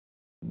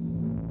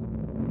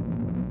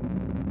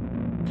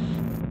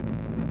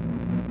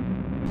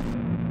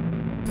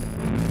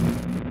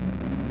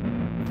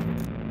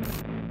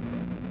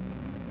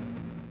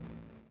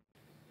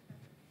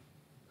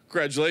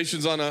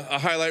Congratulations on a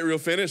highlight reel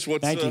finish.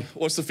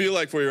 What's the feel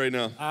like for you right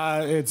now?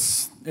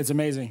 It's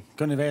amazing.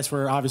 Couldn't have asked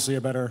for obviously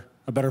a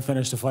better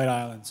finish to Fight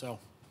Island. So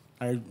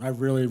I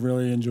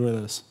really enjoy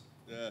this.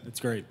 Yeah. It's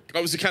great.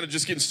 Obviously, kind of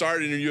just getting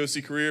started in your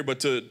UFC career, but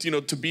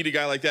to beat a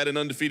guy like that, an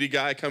undefeated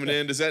guy coming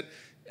in, does that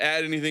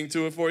add anything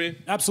to it for you?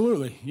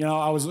 Absolutely.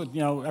 I was,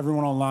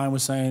 everyone online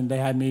was saying they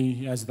had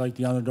me as like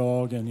the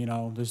underdog, and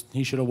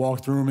he should have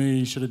walked through me,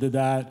 he should have did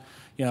that.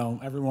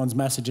 Everyone's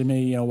messaging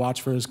me,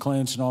 watch for his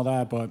clinch and all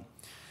that, but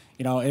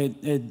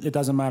it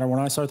doesn't matter. When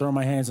I start throwing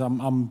my hands,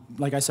 I'm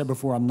like I said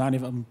before,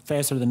 I'm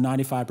faster than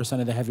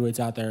 95% of the heavyweights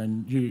out there,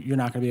 and you're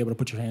not going to be able to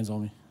put your hands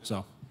on me.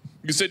 So.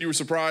 You said you were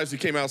surprised you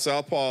came out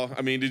southpaw.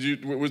 I mean, did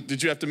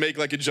you have to make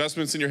like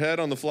adjustments in your head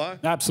on the fly?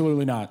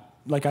 Absolutely not.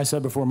 Like I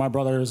said before, my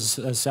brother is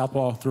a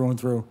southpaw through and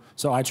through,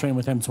 so I train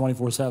with him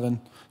 24/7.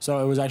 So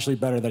it was actually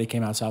better that he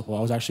came out southpaw.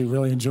 I was actually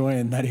really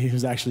enjoying that he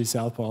was actually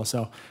southpaw.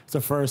 So it's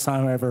the first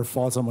time I ever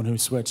fought someone who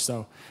switched.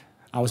 So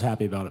I was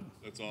happy about it.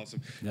 That's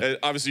awesome. Yep.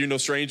 Obviously, you're no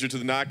stranger to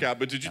the knockout,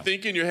 but did you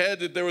think in your head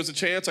that there was a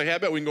chance? I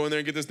bet we can go in there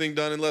and get this thing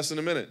done in less than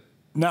a minute.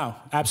 No,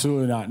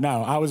 absolutely not.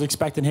 No, I was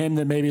expecting him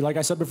to maybe, like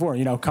I said before,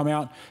 come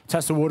out,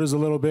 test the waters a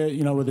little bit,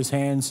 with his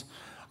hands,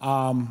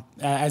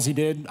 as he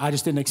did. I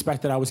just didn't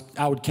expect that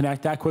I would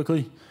connect that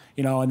quickly,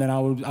 and then I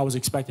was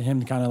expecting him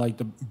to kind of like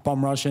the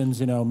bum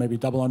rush-ins, maybe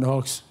double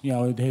underhooks,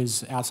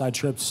 his outside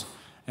trips,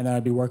 and then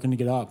I'd be working to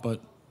get up.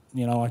 But,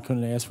 I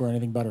couldn't ask for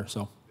anything better,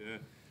 so. Yeah.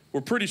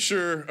 We're pretty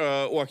sure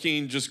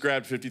Joaquin just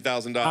grabbed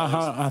 $50,000.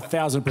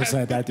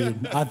 1,000% that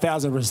dude.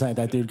 1,000%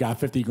 that dude got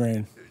 50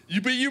 grand.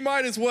 You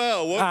might as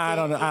well. I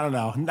don't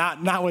know.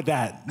 Not with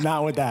that.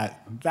 Not with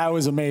that. That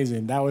was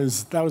amazing. That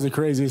was the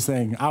craziest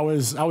thing. I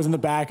was in the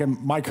back,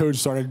 and my coach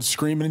started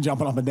screaming and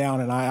jumping up and down,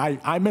 and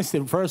I missed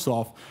it first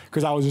off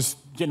because I was just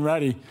getting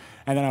ready,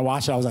 and then I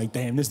watched it. I was like,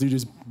 damn, this dude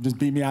just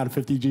beat me out of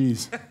 50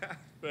 G's.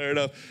 Fair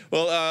enough.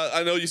 Well,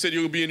 I know you said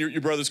you'll be in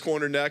your brother's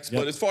corner next,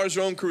 but as far as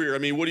your own career, I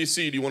mean, what do you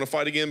see? Do you want to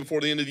fight again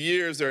before the end of the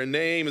year? Is there a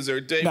name? Is there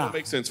a date? What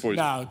makes sense for you?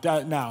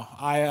 No.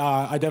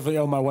 I definitely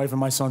owe my wife and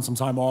my son some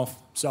time off,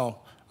 so.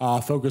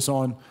 Focus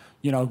on,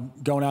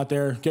 going out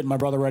there, getting my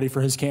brother ready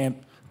for his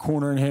camp,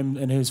 cornering him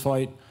in his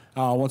fight.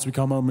 Once we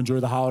come home,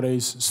 enjoy the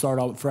holidays, start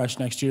out fresh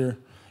next year.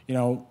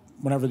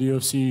 Whenever the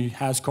UFC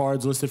has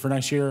cards listed for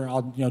next year,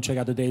 I'll check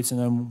out the dates, and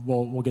then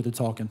we'll get to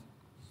talking.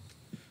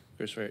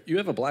 You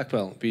have a black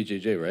belt in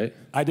BJJ, right?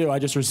 I do. I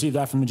just received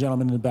that from the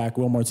gentleman in the back,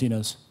 Will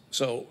Martinez.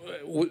 So,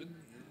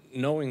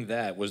 knowing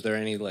that, was there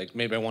any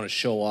maybe I want to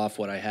show off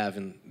what I have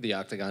in the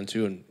octagon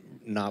too, and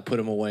not put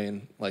him away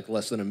in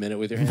less than a minute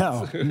with your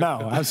hands?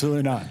 No,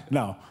 absolutely not.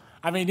 No.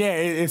 I mean, yeah,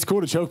 it's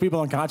cool to choke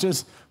people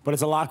unconscious, but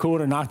it's a lot cooler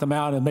to knock them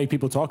out and make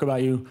people talk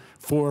about you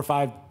 4 or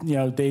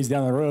 5, days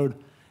down the road.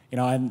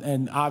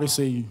 And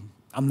obviously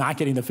I'm not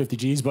getting the 50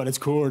 Gs, but it's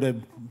cooler to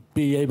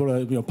be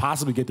able to,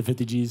 possibly get the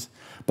 50 Gs.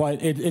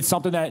 But it's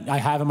something that I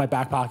have in my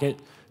back pocket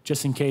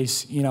just in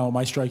case,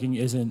 my striking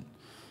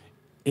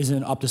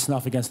isn't up to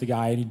snuff against the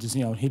guy, and he just,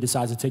 he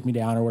decides to take me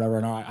down or whatever,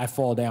 and I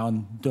fall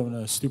down doing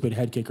a stupid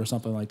head kick or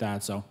something like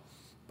that. So,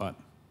 but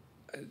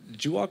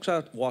did you walk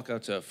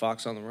out to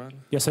Fox on the Run?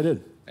 Yes, I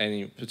did.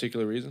 Any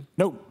particular reason?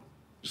 Nope.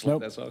 Just like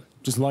that song?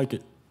 Just like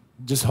it.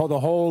 Just the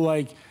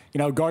whole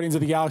Guardians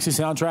of the Galaxy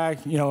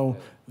soundtrack.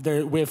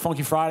 We have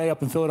Funky Friday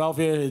up in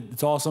Philadelphia.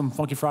 It's awesome.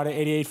 Funky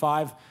Friday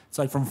 88.5.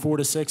 It's from 4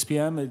 to 6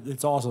 p.m.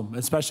 It's awesome,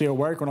 especially at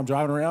work when I'm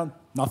driving around.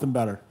 Nothing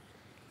better.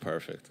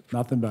 Perfect.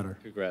 Nothing better.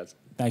 Congrats.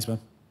 Thanks, man.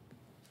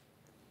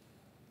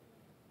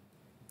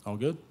 All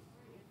good?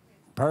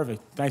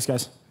 Perfect. Thanks,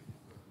 guys.